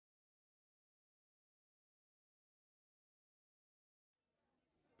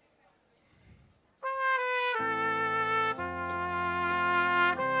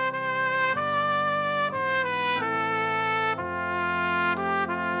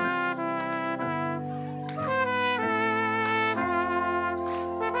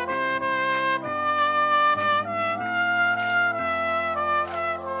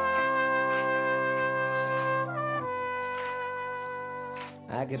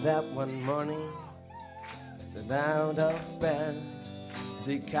get up one morning, stand out of bed,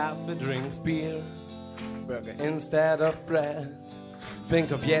 see coffee, drink beer, burger instead of bread.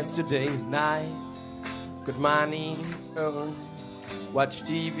 Think of yesterday night, good money earn, watch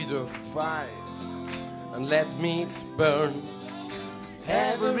TV to fight, and let meat burn.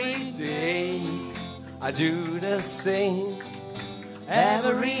 Every day I do the same.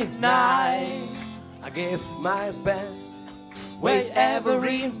 Every night I give my best. Wait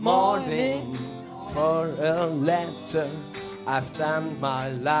every morning for a letter. I've done my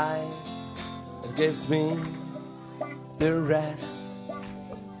life, it gives me the rest.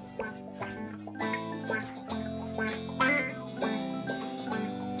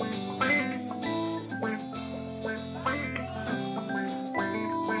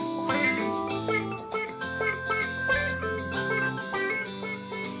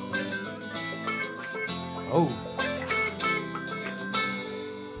 Oh.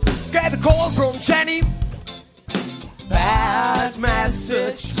 Get a call from Jenny, bad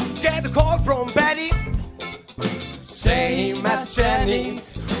message. Get a call from Betty, same as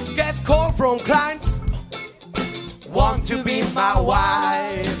Jenny's. Get a call from clients, want to be my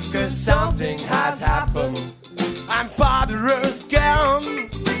wife, 'cause something has happened, I'm father again.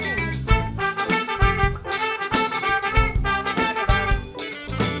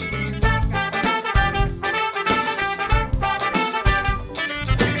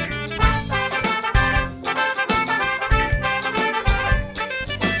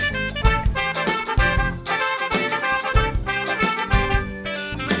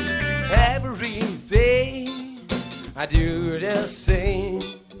 I do the same.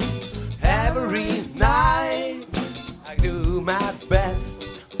 Every night I do my best.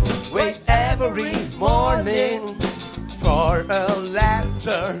 Wait every morning for a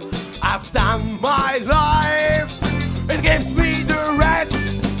letter. I've done my life, it gives me the rest.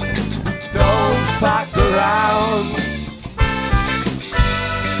 Don't fuck around.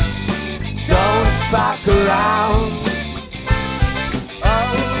 Don't fuck around.